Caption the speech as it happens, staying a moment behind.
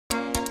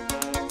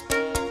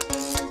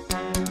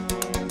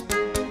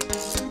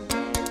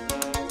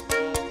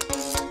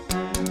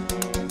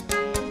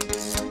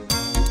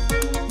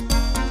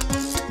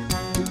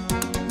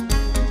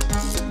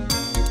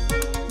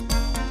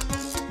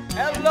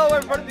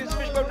this is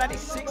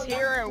Fishbone96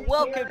 here, and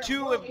welcome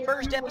to the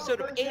first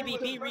episode of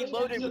APB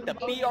Reloaded with the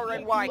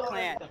BRNY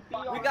clan.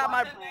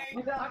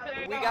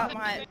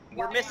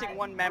 We're missing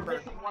one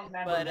member,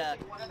 but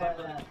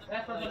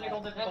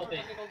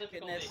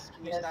goodness,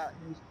 can you stop?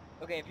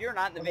 Okay, if you're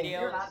not in the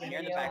video, you're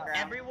in the background.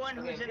 Everyone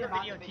who's in the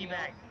video,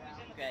 teabag.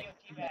 Okay.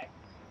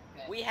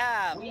 We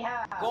have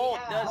Gold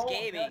Does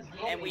Gaming,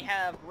 and we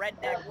have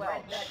Redneck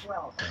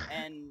Welch.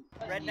 And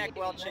Redneck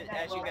Welch,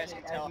 as you guys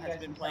can tell, has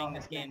been playing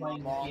this game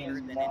longer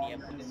than any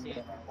of us.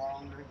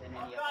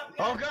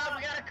 Oh god,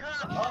 we got a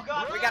cop! Oh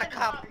god, we got a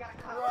cop!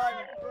 Run!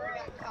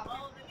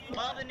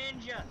 Follow the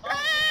ninja!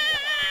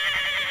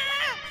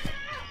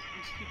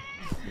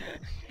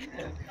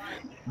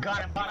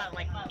 Got him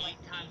like 8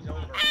 times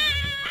over.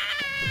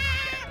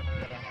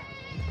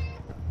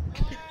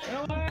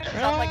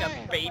 Sound like a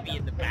baby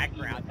in the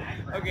background.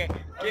 Okay,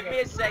 give me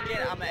a second.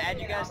 I'm gonna add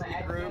you guys to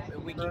the group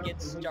and we can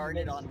get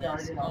started on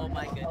this. Oh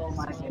my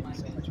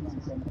goodness.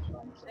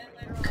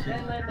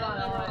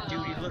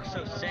 Dude, he looks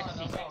so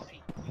sexy.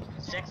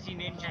 Sexy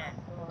ninja.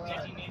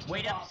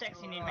 Wait up,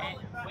 sexy ninja.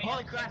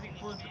 Holy crap, he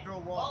flew through a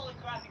wall.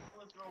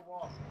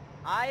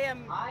 I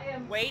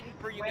am waiting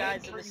for you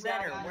guys in the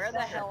center. Where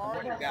the hell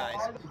are you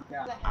guys?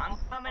 I'm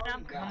coming,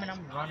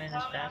 I'm running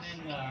as fast.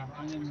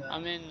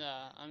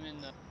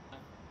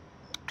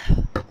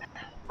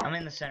 I'm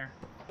in the center.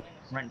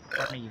 Right in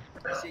front of you.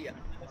 I see ya.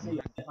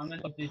 I'm in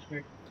the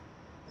district.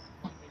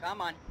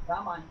 Come on.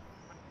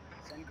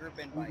 Send group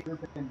invite.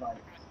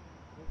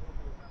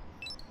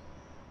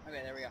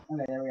 Okay, there we go.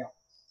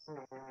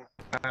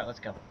 Alright, let's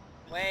go.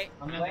 Wait.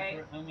 I'm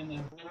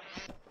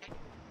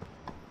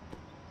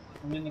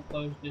in the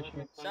closed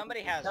district.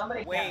 Somebody has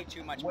way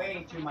too much money.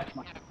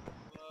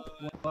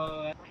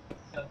 Whoa,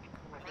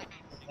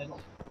 that's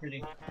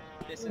pretty.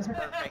 This is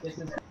perfect.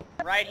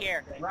 Right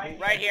here.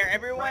 Right here.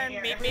 Everyone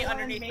meet me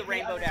underneath the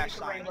rainbow dash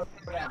sign.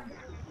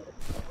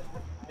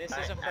 This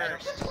is a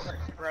first.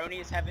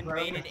 Bronies have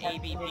invaded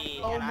ABB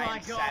and I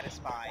am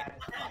satisfied.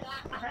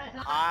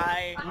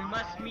 We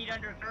must meet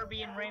under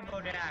Kirby and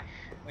Rainbow Dash.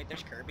 Wait,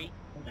 there's Kirby?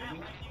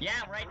 Yeah,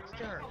 right next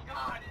to her.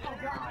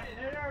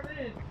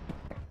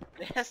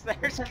 Yes,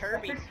 there's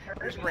Kirby.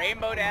 There's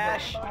Rainbow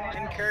Dash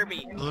and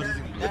Kirby.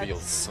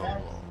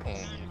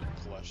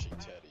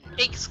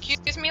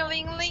 Excuse me,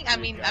 Ling Ling. I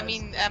mean,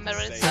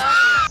 Marissa.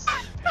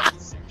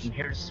 I'm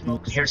here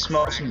to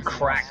smoke some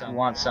crack. I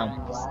want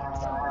some.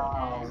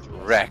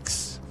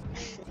 Rex.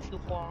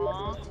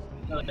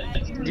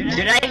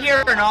 Did I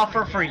hear an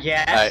offer for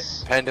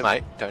yes? Hey, Panda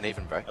mate, don't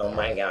even, bro. Oh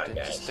my god,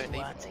 guys. Just don't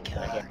even.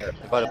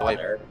 By the way,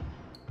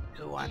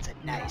 Who wants a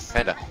nice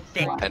Panda.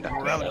 thick Panda.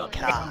 Brony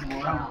cock?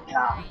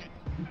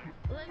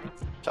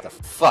 Shut the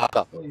fuck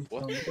up.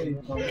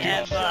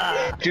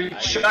 Never.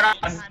 Dude, shut up.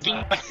 I'm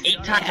getting like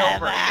 8 times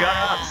over. Shut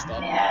up.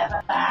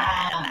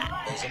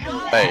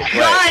 Wait.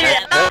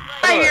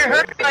 You're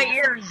hurting my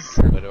ears.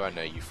 Where do I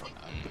know you from?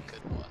 I'm the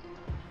good one.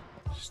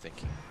 Just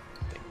thinking.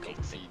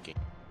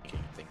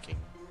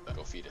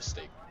 Go feed a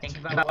steak. Think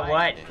about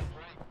what?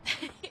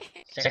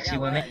 Sexy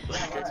women.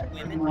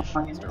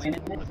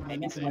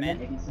 Maybe some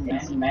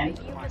men.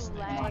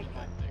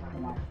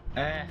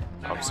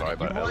 I'm sorry,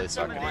 but at least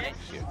I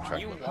can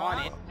You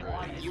want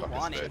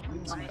it.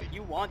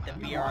 You want the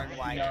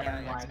BRNY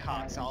candidates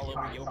cocks all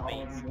over your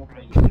face.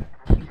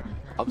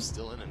 I'm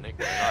still in a nick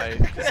tonight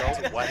because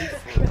I was waiting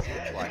for it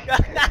to like.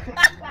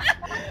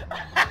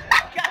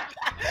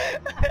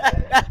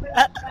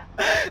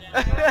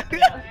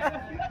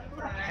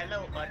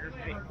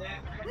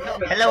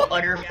 Hello,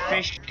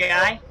 Utterfish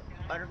guy.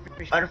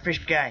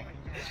 Utterfish guy.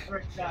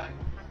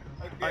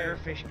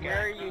 Utterfish guy.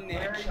 Where are you,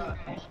 Nick?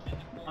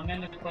 I'm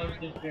in the closed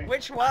district.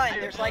 Which one?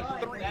 There's like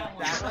 3.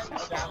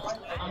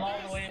 I'm all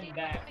the way in the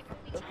back.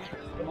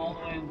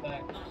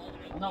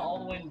 I'm not all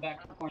the way in the back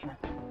corner.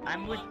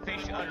 I'm with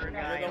Fish Utter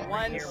guy. You're the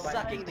one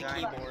sucking the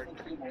keyboard.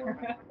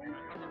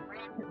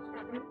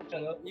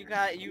 Shut up.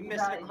 You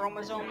missed a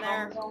chromosome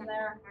there?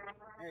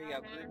 There you go,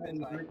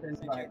 group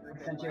invite.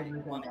 Sent you a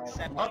group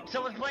invite. Oh,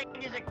 someone's playing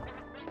music!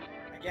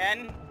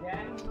 Again?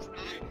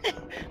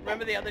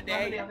 Remember the other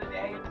day?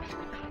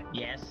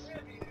 Yes.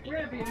 We're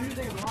gonna be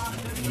using a lot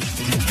of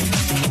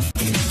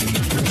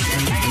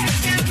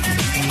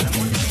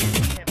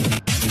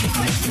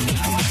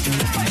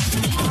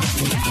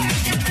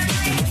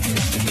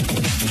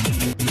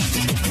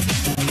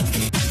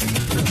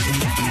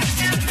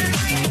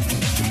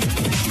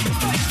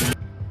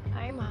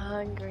I'm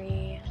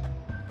hungry.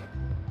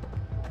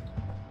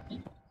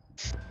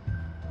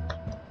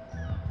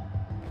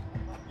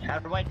 How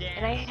do I dance?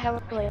 And I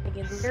have like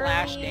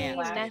Slash literally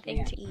dance.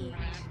 nothing to eat.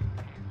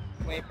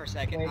 Wait for a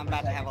second, I'm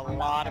about to have a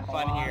lot of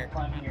fun here.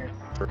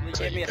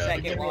 Give me a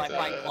second while I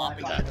find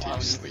floppy that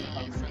thief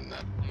sleeve and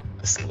that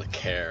slick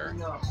hair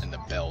and the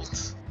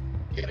belt.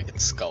 You gotta get the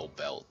skull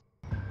belt.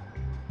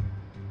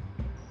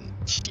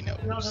 She knows.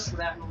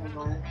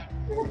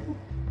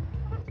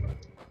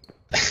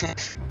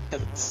 That's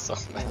so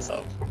messed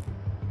up.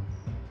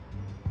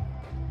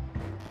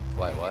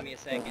 Wait, what? Give me a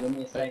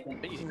second.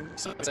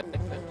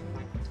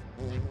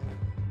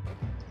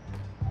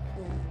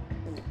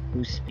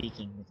 Who's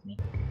speaking with me?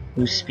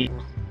 Who speak?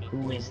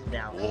 Who is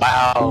thou?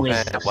 Wow, Who is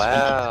man. thou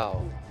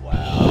Wow.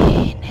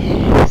 Wow.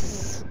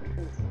 Penis.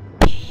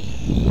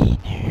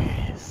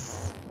 Penis.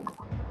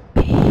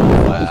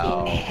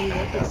 Wow.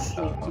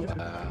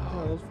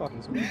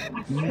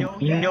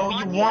 You know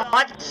you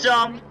want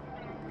some.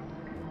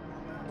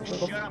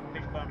 Shut up,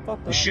 big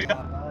bum. Shut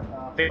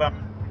up, big bum.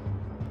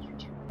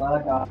 Oh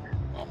my god.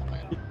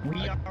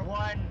 We are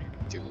one.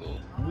 Doodle.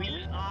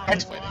 We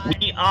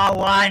are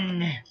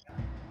one.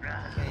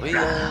 We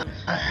are.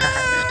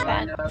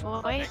 Bad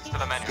boy.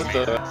 What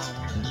the?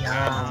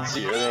 Yeah.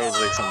 See, there was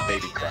like some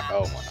baby cry.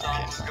 Oh my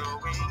god.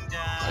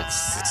 It's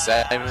the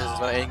same as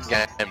my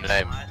in-game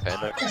name.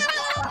 Panda.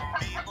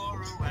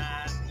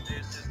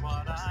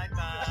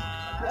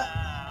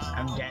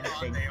 I'm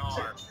dancing.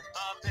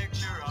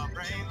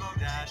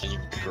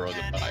 Grow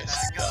the dice.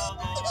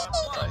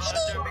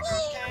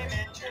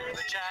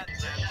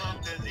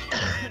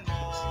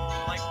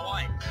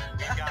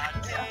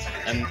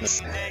 And the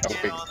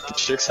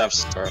chicks have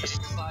stars.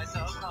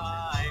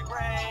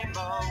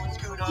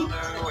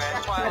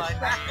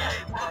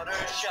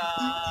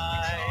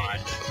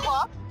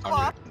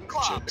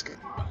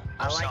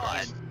 I like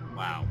it.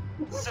 Wow.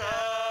 So,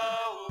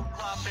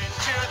 clop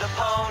into the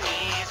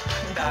ponies,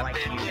 stop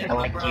into the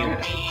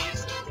ponies,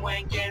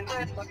 wanking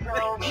with my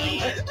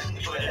cronies,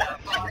 put it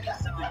up on the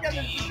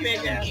songies,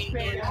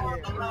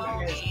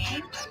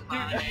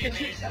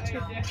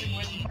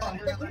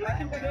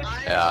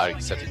 Yeah, I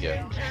accept it.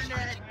 Yeah.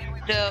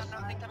 The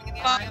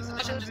fuck?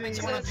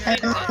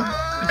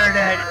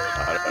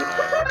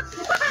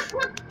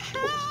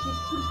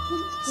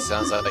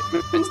 Sounds like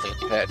mentally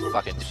impaired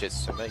fucking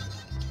shits to me.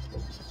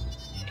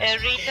 A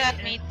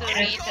retard needs to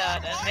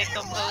retard and they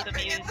compose the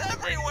music.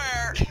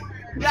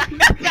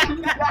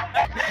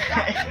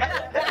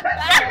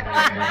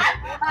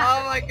 Oh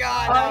my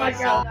god, that was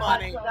so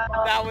funny.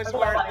 That was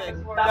worth it.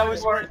 That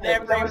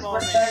was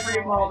worth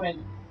every moment.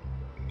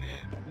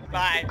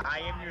 Bye. I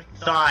am your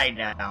side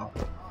now.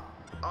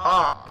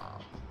 Oh.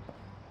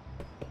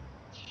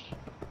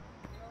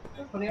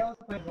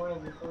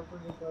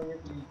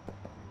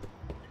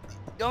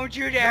 Don't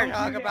you dare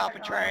talk about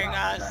betraying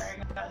us.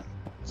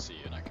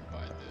 See, and I can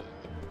buy the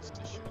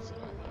tissues that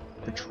I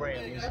have.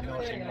 Betrayal is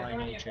not in my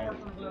nature.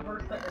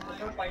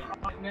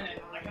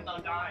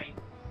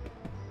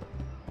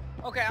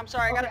 Okay, I'm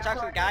sorry, I gotta talk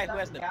to the guy who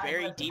has the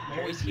very deep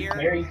voice here.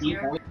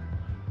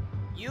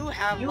 You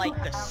have like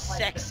the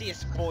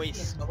sexiest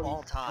voice of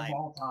all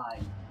time.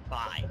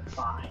 Bye.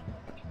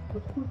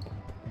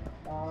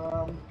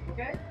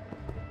 Okay.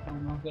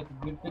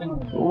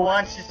 Who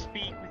wants to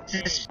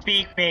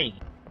speak me?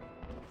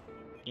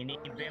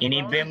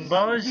 Any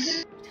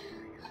bimbos?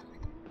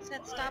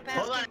 Said stop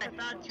Hold on, asking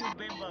I found two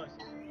bimbos.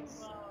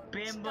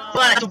 Stop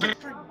asking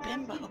for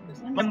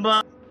bimbos.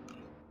 Bimbo.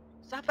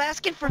 Stop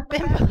asking for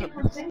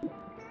bimbos.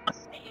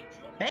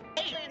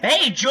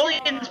 Hey,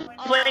 Julian's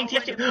playing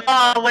TF2.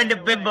 Oh, when the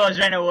bimbos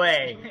ran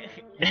away.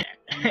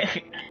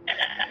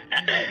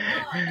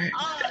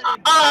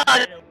 Oh,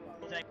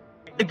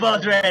 they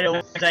both ran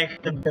away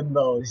like the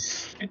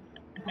bimbos.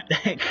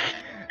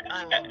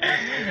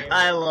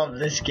 I love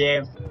this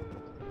game.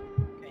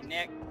 Okay,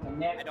 Nick.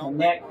 I don't.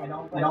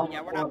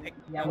 Yeah, we're not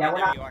picking. Yeah,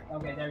 there you are.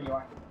 Okay, there you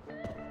are.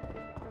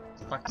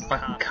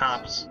 Fucking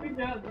cops. Are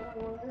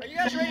you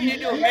guys ready to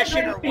do a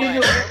mission or what?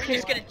 Or are we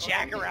just gonna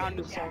jack around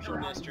in the social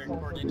district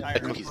for the entire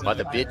Cookies,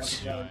 mother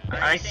bitch.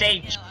 I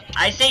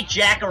say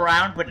jack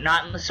around, but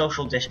not in the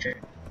social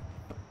district.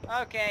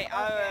 Okay,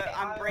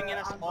 I'm bringing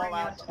us all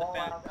out to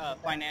the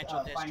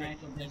financial district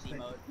easy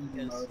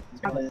mode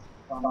because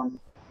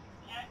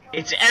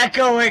It's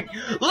echoing.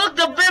 Look,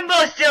 the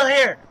bimbo's still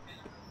here.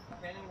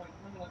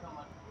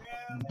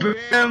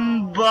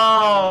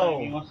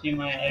 Bimbo!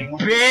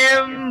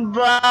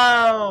 Bimbo!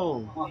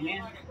 Oh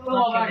man.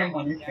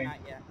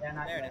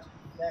 There it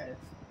is.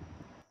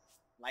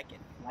 Like it.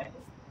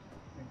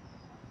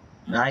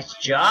 Nice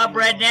job,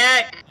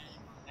 redneck.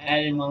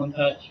 Added my own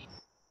touch.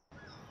 I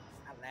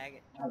like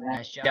it.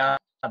 Nice job.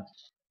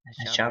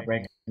 Nice job,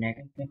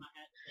 redneck.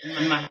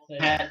 My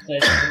hat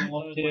says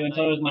wolf too, and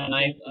so does my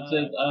knife. It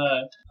says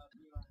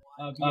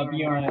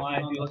BRNY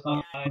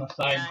on the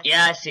side.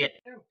 Yeah, I see it.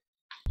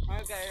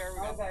 Okay, here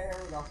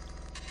we go.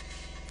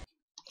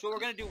 So we're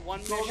gonna do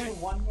one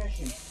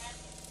mission.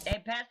 Hey,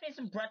 pass me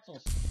some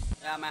pretzels.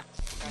 Yeah, man.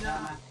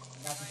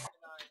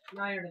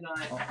 Neither did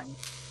I.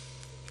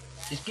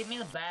 Just give me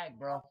the bag,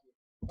 bro.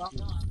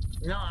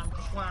 No, I'm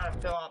just wanting to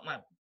fill out my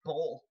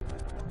bowl.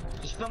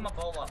 Just fill my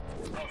bowl up.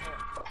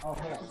 Oh,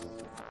 here.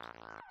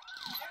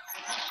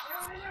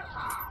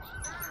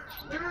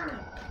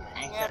 I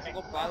have to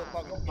go buy the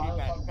fucking kitty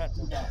bag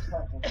pretzels.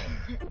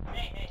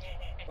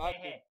 Fuck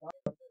it.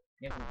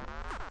 You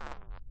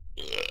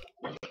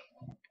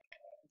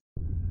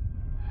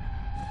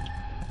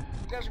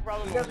guys are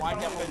probably gonna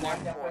wind up in there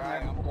before I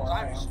am, because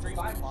I'm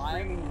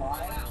streaming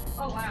live.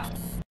 Oh wow.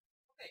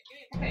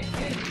 Okay.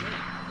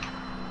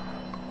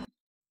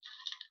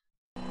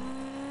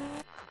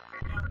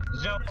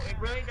 So, it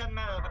really doesn't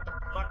matter what the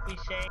fuck we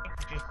say,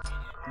 just,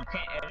 you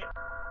can't edit.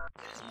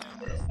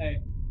 Hey,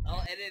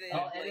 I'll edit it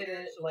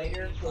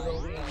later, so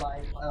there'll be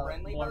like a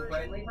more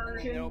friendly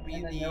version,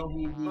 and then there'll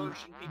be the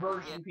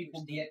version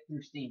people get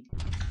through Steam.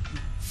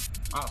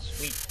 Oh,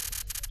 sweet.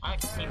 I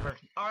like the Steam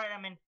version. Alright,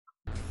 I'm in.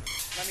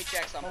 Let me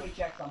check something.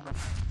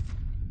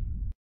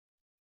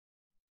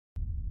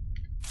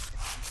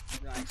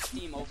 Right,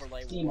 Steam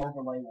overlay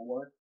will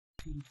work.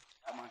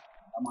 Come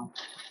on.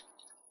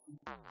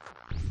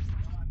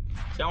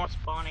 Don't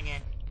spawning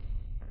in.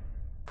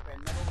 Okay,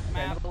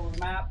 middle of the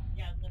map.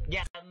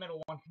 Yeah, the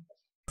middle one.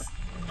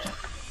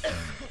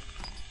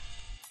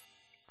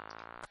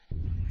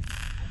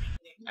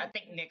 I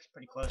think Nick's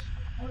pretty close.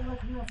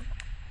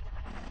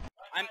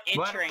 I'm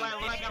entering.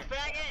 Like a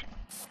faggot!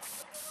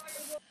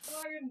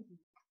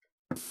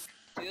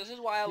 See, this is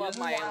why I love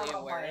my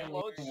Alienware. It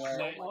loads so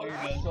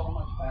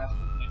much faster.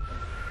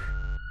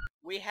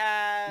 We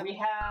have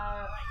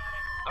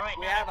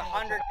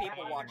 100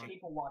 people watching.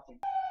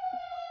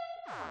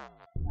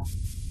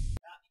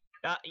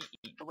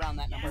 Around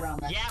that number.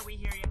 Yeah, we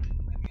hear you.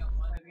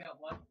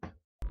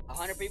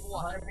 100 people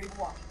watching.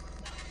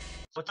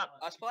 What's up?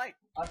 Us play.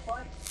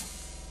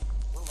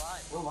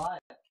 We're live.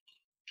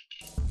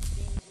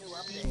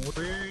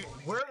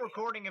 We're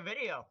recording a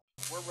video.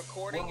 We're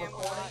recording and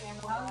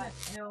live.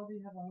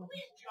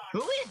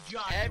 Who is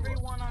Joshua?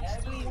 Everyone on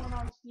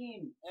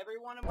Steam.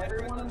 Everyone in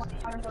my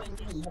friends on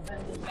Steam have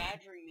been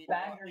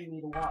badgering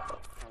me to watch.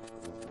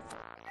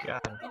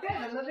 God. Okay,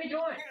 then let me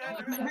join.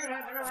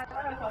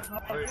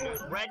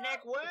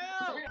 Redneck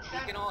Will! We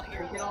can all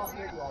hear you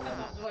already.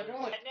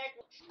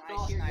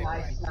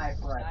 Nice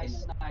sniper.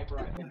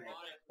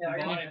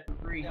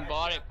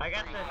 Bought it. I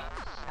got the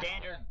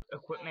standard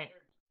equipment.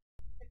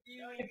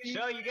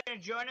 So, you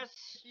gonna join us?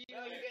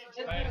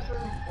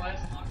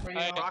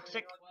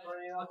 Toxic?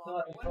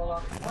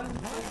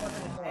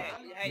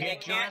 Hey, they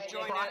can't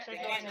join us.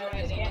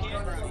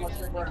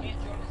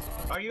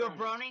 Are you a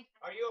brony?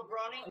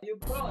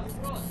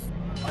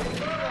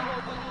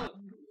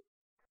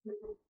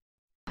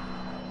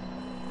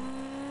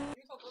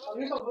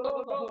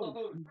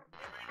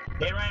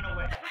 They ran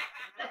away.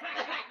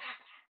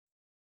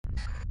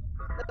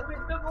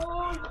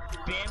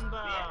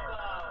 Bimbo!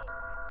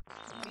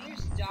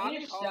 Can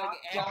you stop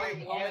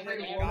calling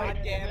every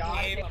goddamn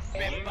game a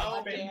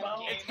bimbo?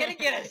 It's gonna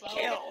get us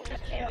killed.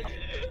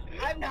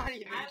 I'm not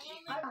even.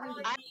 I'm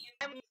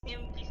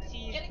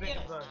NPC's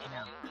bimbo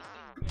now.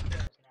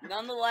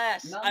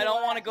 Nonetheless, I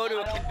don't want to go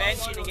to a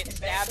convention and get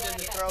stabbed in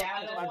the throat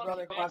because my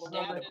brother calls me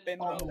a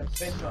bimbo.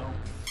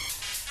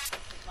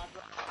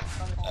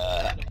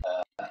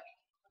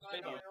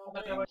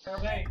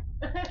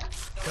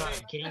 God,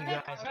 I'm kidding you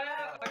guys.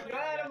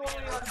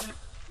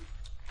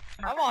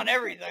 I'm on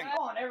everything.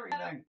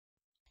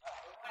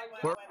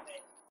 We're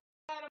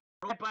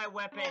by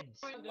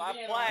weapons. My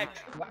pledge.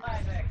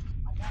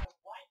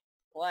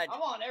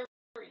 I'm on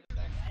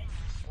everything.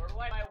 Where do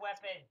I buy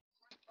weapon?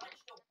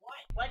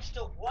 Pledge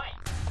to what?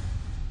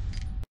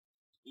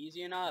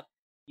 Easy enough.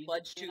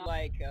 Pledge to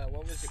like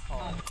what was it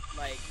called?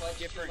 Like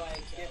different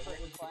clans and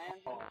stuff.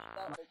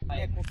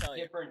 Nick will tell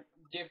you.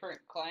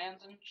 Different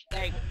clans and stuff.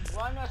 Hey,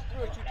 run us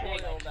through a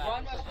tutorial of that.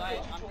 I'm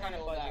kind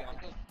of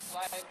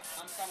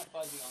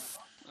fuzzy on it.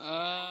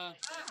 I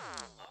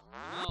don't know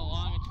how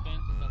long it's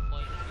been since I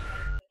played it.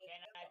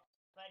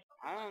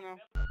 I don't know.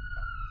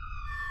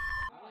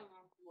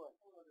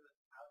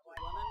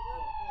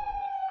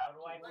 How do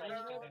I pledge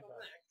to bimbo?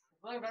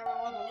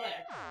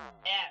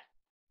 F.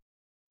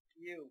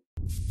 You.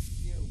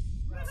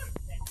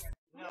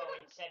 No,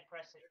 it said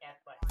press the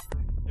F button.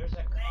 There's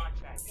a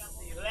contract.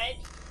 Pledge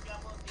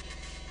double D.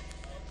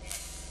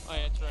 Oh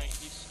yeah, that's right.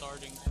 He's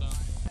starting, so. I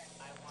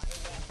want a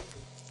weapon.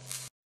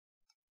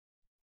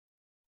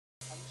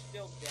 I'm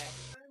still dead.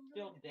 I'm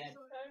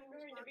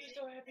going to be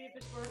so happy if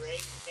this works.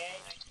 Break dead.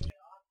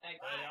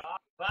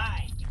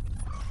 Bye.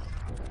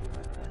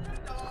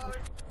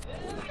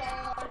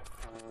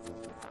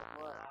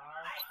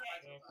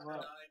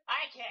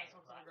 I can't.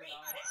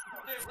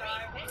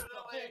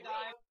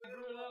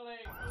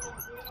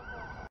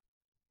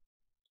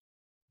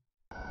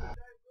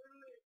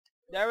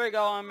 There we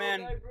go, I'm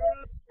in.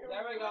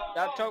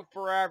 That took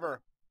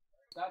forever.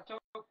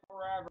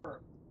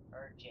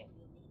 Urgent.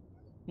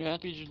 Yeah,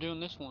 that's because you're doing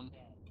this one.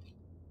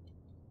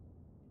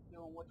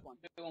 Doing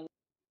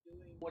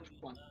which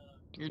one?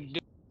 You're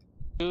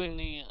doing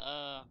the,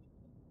 I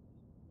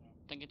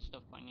think it's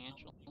the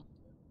financial.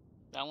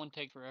 That one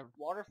takes forever.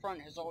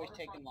 Waterfront has always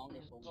taken longer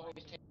for me.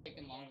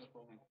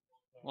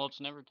 Well, it's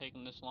never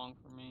taken this long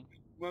for me.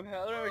 Well, the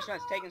only reason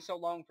it's taken so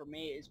long for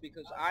me is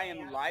because I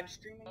am live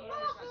streaming,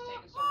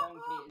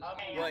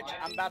 which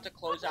I'm about to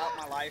close out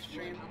my live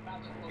stream.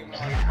 Give me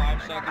like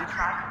 5 seconds.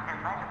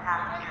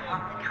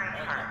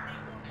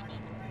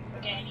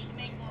 Okay, I need to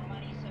make more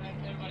money so I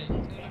can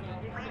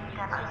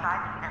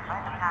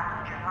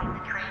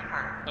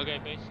Okay,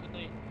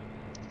 basically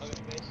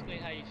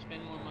how you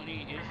spend more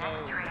money is you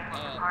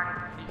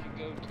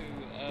go to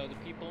the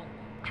people,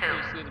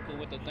 you see the people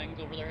with the things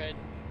over their head,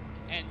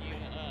 and you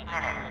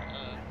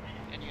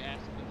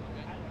ask them,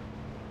 okay?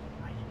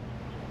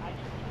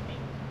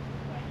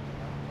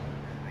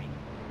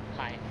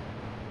 Hi.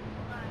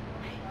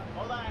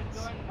 Hold on, I'm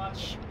going to my...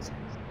 Shoot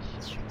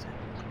Zappy. Shoot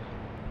Zappy.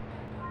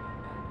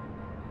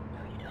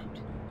 No, you don't.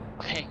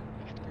 Okay,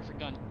 I got the perfect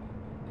gun.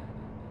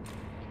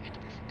 I got the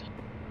perfect gun.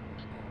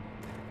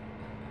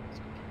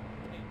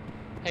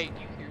 Hey, do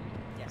you hear me?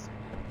 Yes.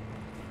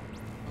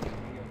 Okay, here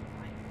we go.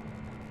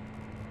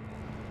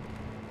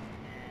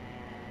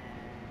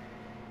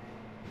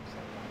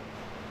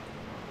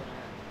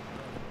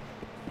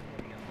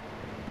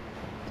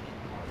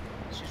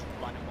 Let's just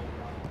run him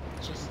over.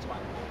 Just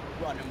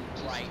run him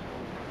right over.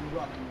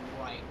 Run him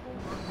right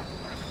over.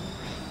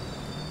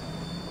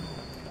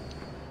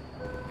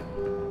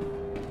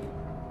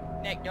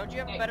 Nick, don't you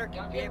have a better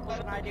vehicle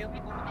than I do?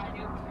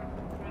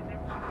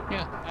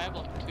 Yeah, I have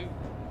like 2.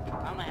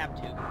 I only have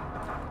 2.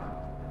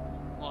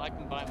 Well, I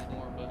can buy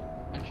more, but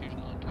I choose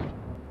not to.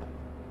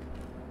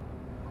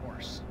 Of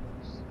course.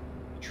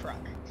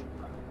 Truck.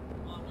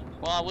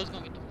 Well, I was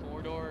gonna get the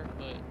 4-door,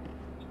 but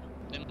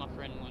then my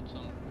friend went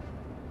some.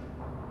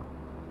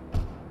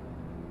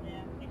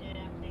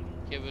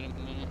 Give it a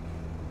minute.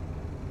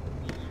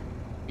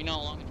 You know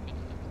how long it's been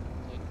since I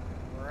played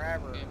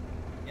Forever. game?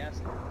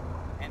 Yes.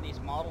 And these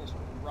models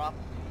rough.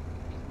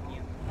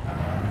 Yeah.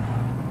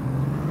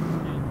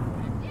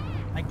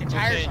 Like the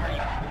tires aren't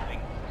even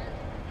moving.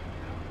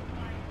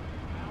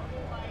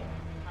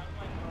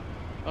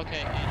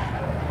 Okay,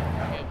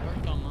 and it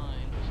worked on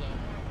mine, so.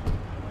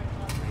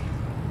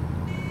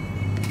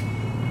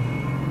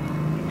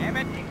 Damn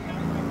it!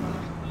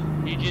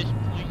 You just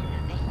point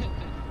your gun at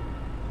them.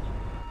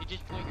 You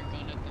just point your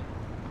gun at them.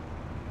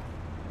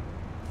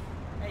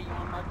 Hey, you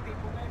want mug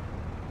people, Nick?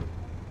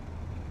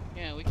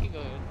 Yeah, we can go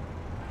ahead.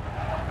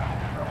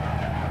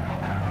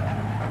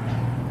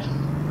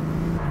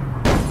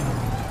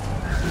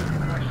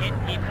 Hit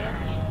people?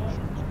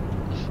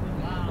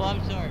 Well,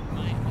 I'm sorry,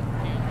 my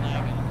computer's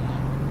lagging.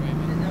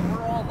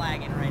 We're all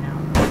lagging right now.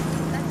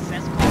 That's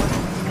cesspool.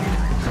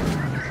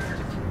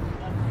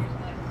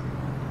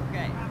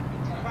 Okay.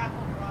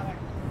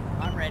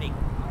 I'm ready.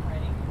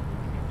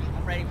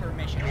 I'm ready for a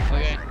mission.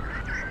 Okay.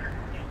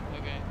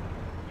 Okay.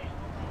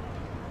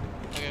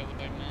 Okay,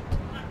 wait a minute.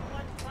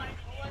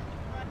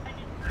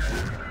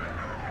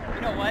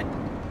 You know what?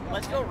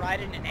 Let's go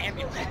ride in an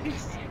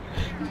ambulance.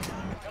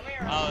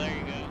 Oh, there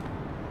you go.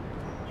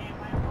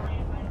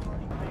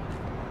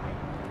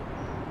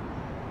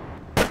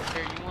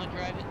 Here, you want to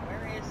drive it?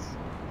 Where is...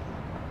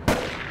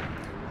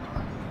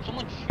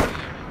 Someone's shooting at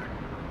me.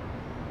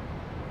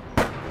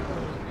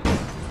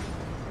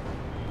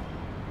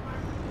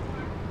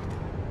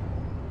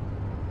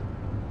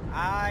 I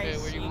Okay,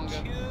 where do see you wanna go?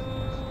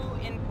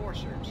 2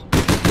 enforcers.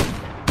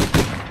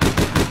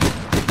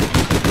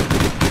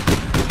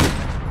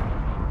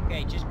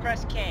 Okay, just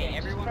press K.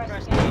 Everyone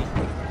press K.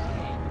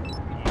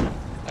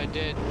 I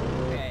did.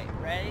 Okay,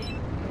 ready?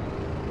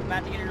 We're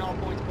about to get an all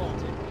points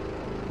bulletin.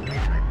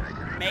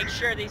 Make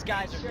sure these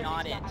guys are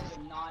not it.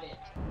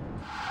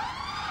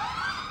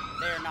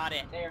 They are not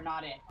it. They are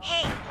not it.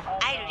 Hey,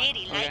 I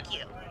really like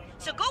you.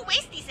 So go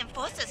waste these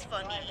enforcers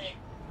for me.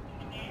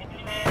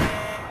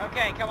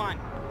 Okay, come on.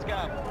 Let's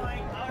go.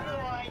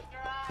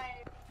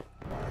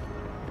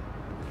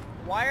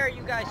 Why are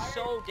you guys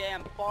so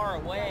damn far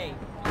away?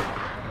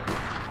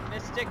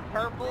 Mystic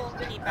Purple,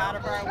 keep out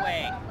of our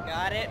way.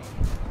 Got it?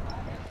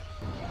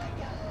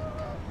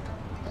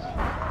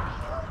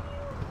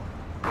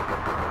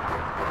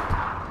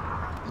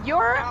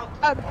 You're a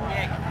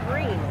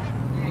green.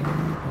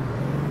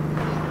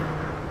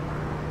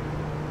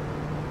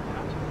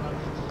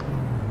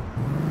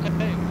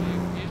 Hey,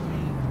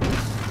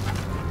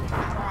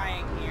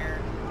 Trying here.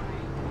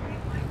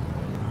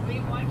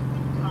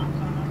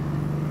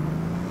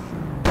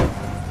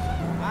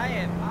 I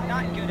am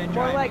not good at driving.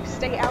 More like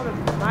stay out of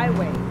my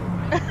way.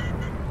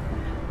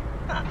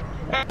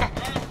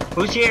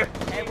 Who's here?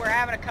 Hey, we're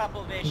having a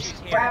couple of issues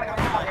here.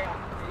 Come on.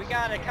 We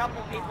got a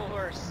couple people who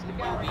are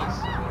newbies.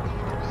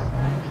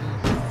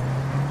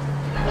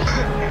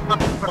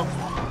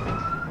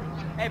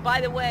 Hey,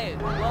 by the way,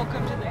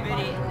 welcome to the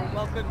video.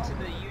 Welcome to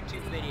the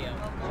YouTube video.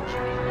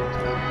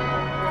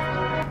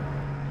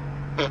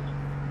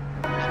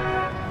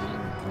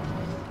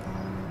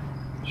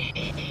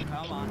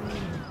 Come on.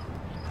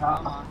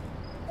 Come on.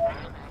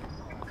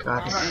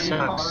 God, this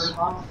sucks.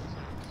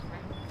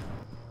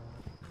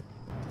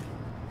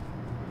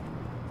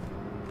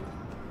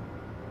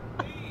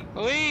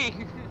 Wee!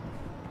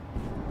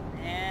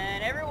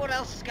 And everyone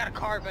else has got a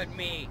car but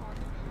me.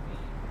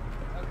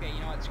 Okay, you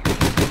know what? Screw it.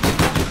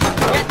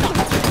 Get the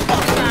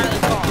fuck out of the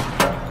car!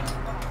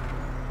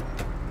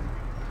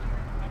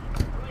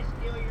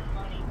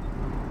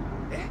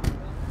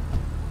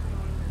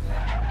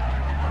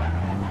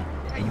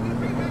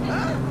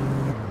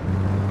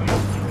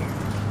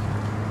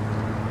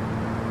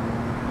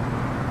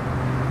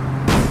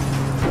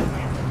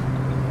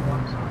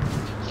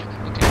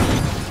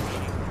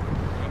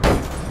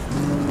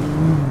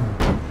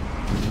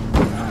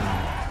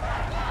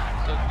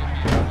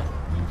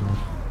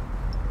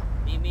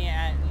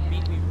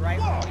 Meet me right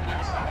when we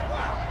get to...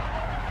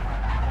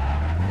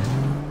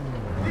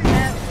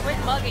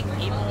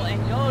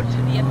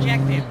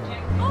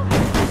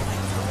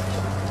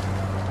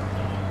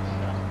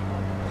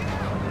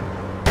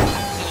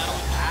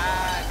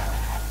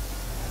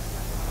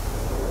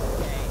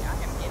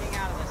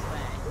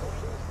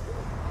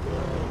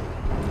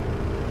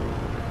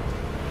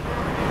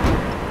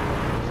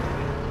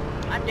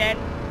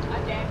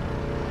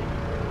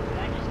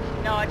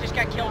 No, I just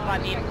got killed by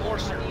the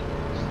enforcer.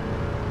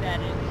 That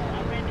is.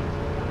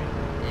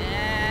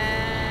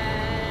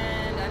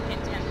 And I've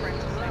hit 10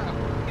 frames a second.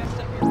 Guess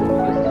so.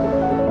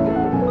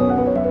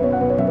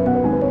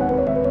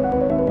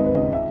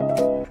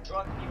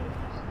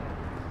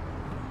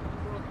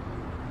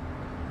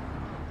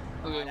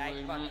 Okay, wait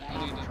a minute. I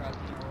need to try.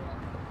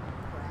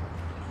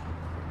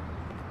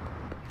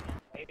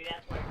 Maybe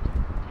that's where.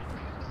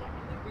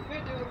 We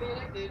could do a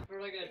minute, dude, for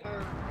like a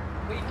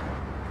week.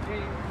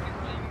 Hey,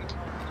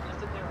 just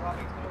sit there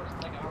robbing stores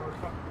like our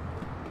truck. I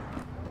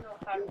don't know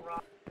how to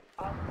rob.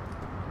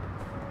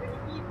 What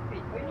do you do?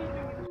 What do you do?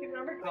 You just give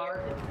them a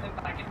card and then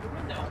back into the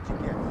window.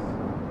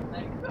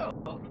 There you go.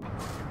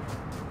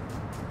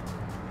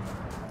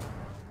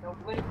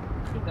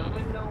 The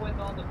window with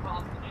all the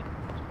props in it.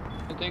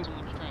 I think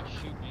someone's trying to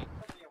shoot me.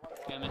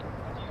 Damn it.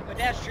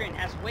 Pedestrian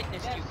has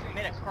witnessed you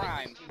commit a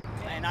crime,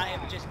 and I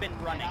have just been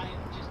running.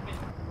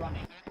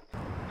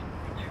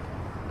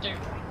 Dude.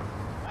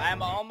 I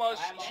am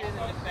almost to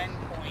the defend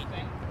point.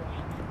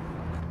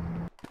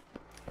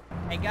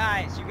 Hey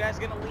guys, you guys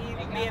gonna leave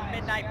me and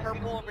Midnight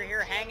Purple over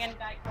here hanging?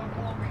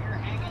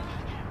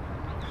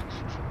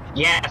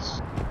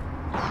 Yes.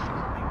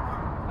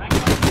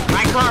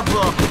 My car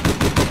broke.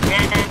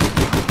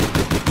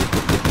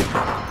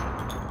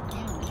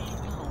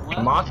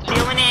 I'm off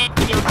stealing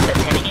ambulance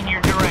that's heading in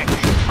your direction.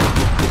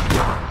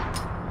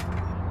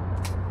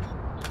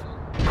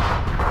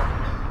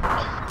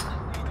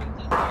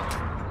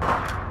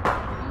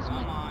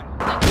 Come on.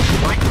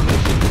 What?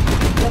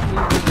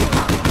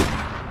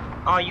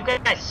 Oh, you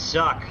guys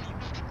suck.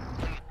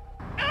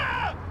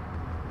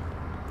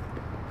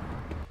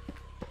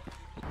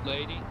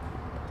 Lady,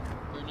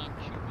 we're not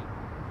shooting.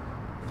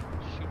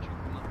 Shoot you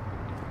from up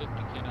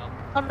 50 kid out.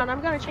 Hold on, I'm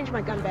gonna change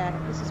my gun back.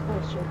 This is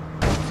bullshit.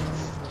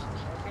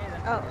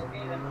 Oh.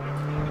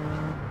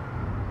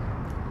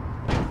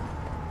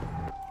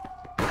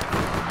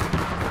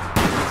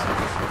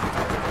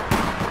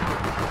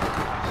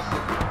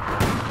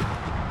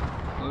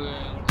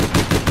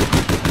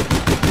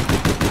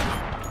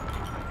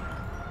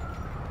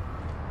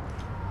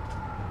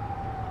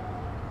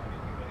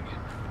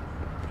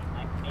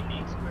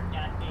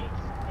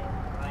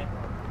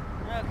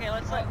 Okay,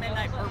 let's let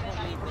Midnight Purple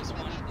lead this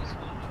one.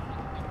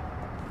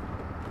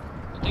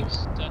 I think that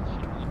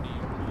should really be,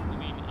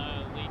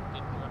 lead the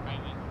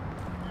driving.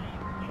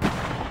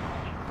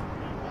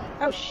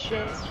 Oh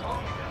shit.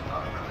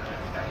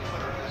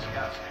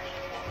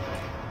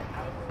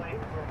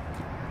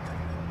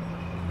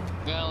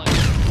 Well,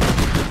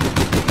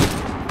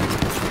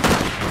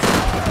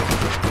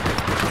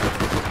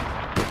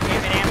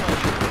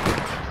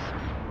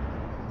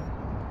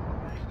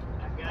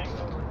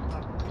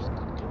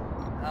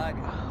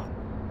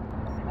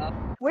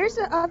 Where's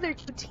the other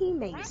two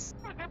teammates?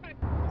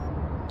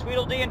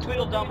 Tweedledee and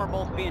Tweedledum are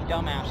both being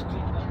dumbasses.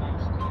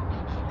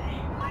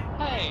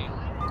 hey!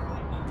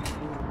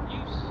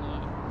 You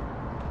suck.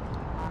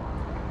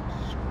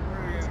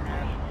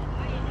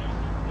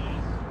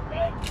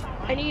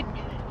 I need...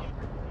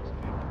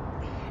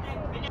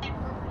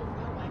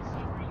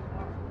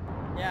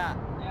 Yeah.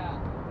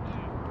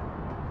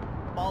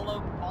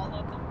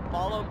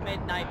 Follow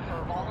Midnight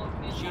Purple.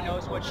 She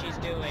knows what she's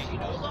doing.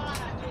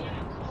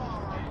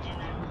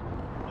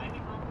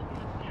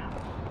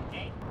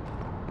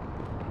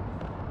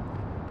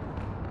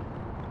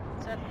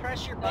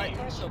 Press your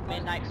button so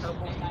Midnight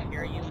Purple can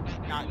hear you,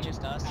 not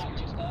just us.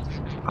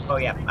 Oh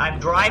yeah, I'm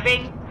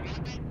driving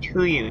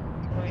to you.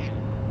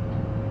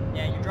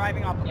 Yeah, you're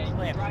driving off a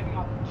cliff.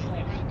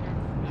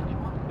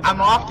 I'm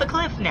off the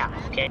cliff now.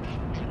 Okay.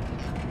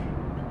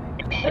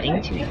 I'm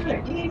heading to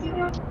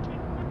you.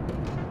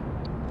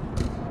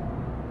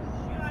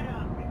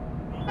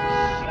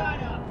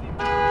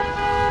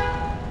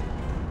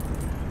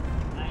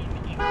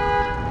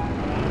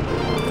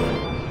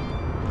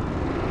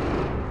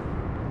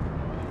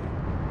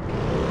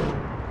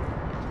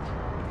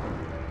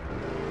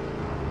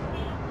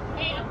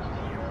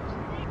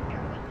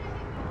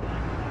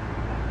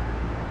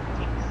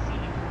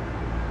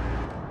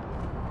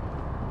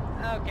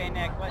 Okay,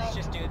 Nick, let's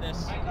just do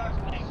this.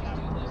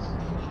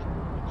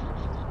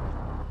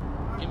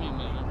 Give me a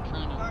minute, I'm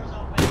trying to...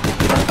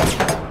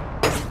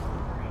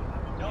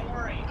 Don't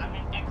worry, I'm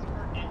an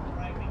expert at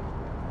driving.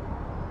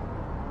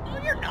 No,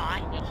 you're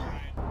not.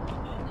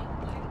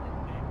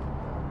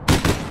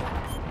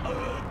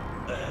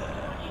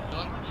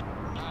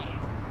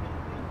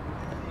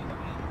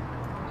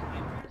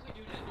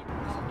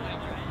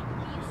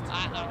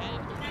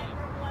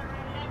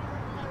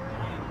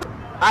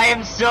 I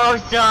am so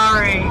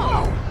sorry.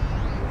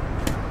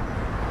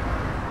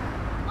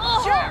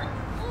 Sure.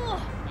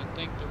 I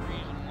think the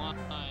reason why...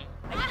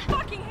 I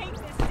fucking hate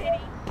this city.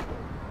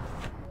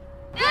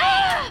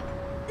 Ah!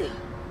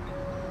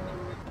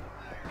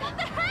 What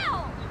the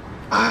hell?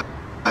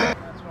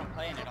 That's what I'm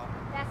playing it on.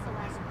 That's the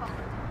last call.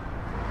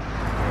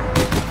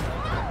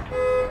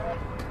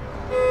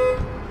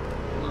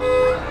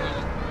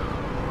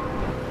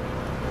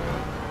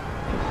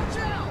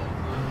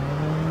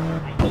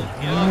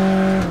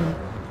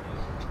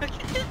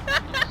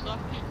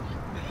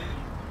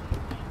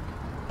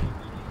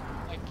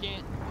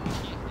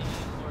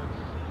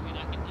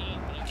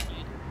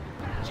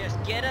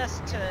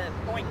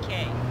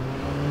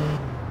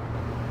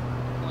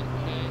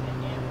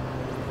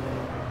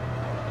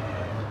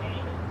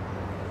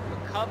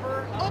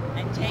 recover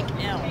and take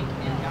L.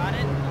 Got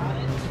it?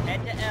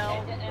 Head to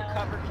L,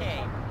 recover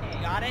K.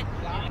 Got it?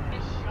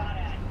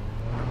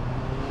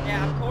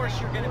 Yeah, of course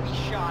you're gonna be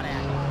shot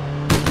at.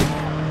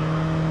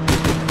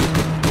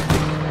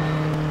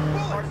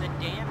 Part of the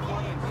damn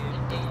game,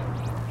 dude.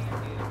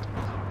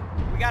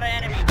 We got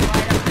an enemy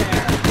right up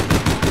there.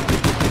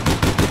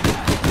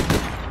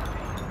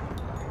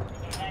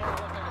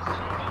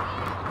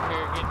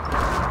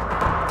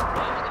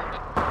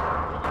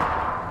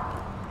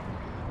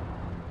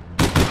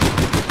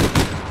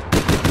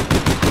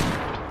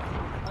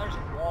 There's a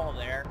wall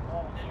there.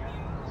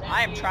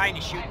 I am trying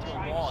to shoot through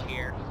a wall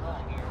here.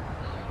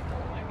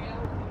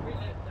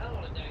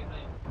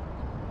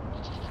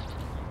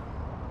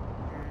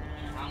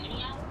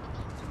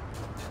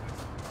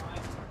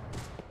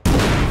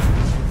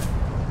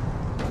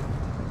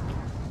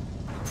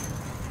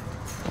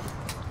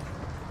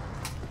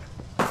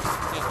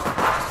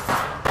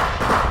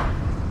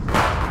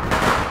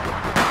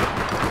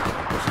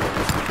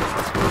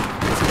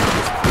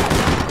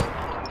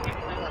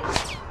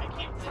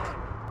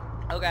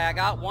 Okay, I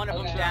got one of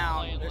them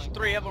down. There's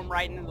 3 of them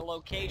right in the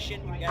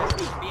location. You guys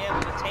need to be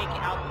able to take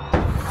out the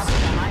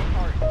high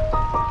part.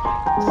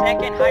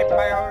 Second high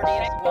priority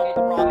is the one with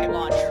the rocket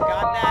launcher.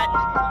 Got that?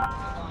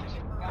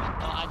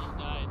 I just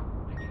died.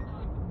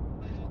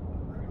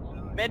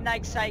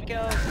 Midnight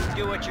Psycho,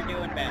 do what you're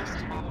doing best.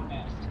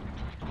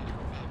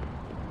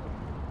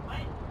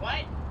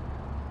 What?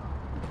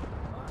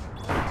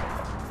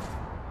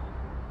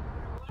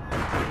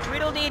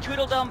 Tweedledee,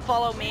 Tweedledum,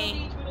 follow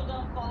me.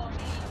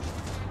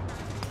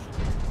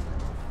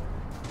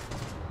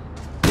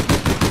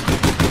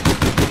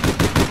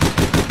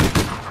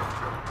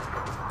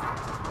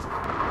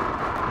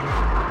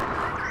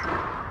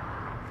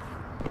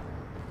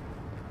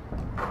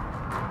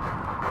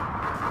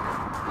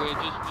 Wait,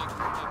 just make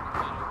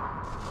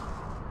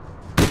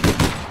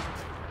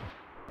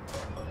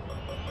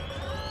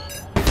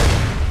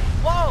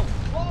Whoa!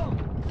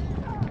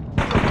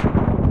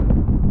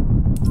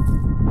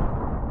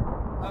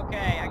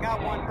 Okay, I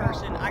got one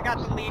person. I got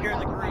the leader of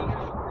the group.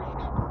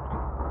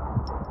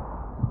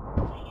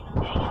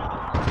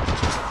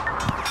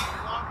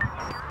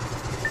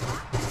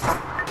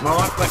 I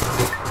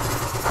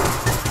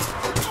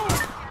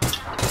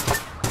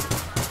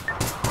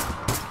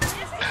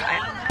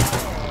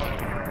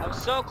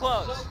was so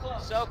close.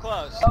 So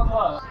close.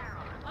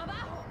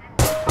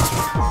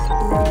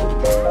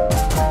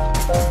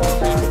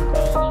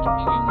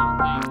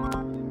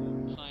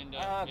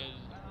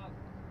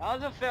 That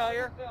was a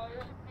failure.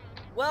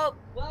 Well,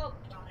 I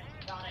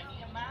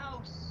need a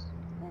mouse.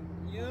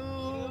 you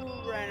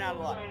ran out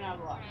of luck.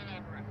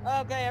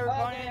 Okay,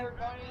 everybody.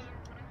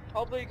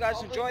 Hopefully you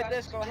guys enjoyed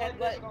this. Go ahead and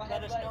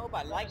let us know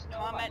by like,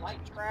 comment,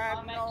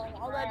 subscribe, you know,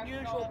 all that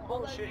usual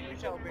bullshit you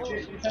tell people.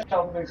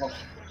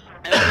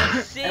 And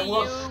we'll see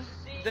you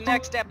the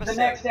next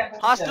episode.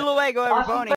 Hasta luego, everybody.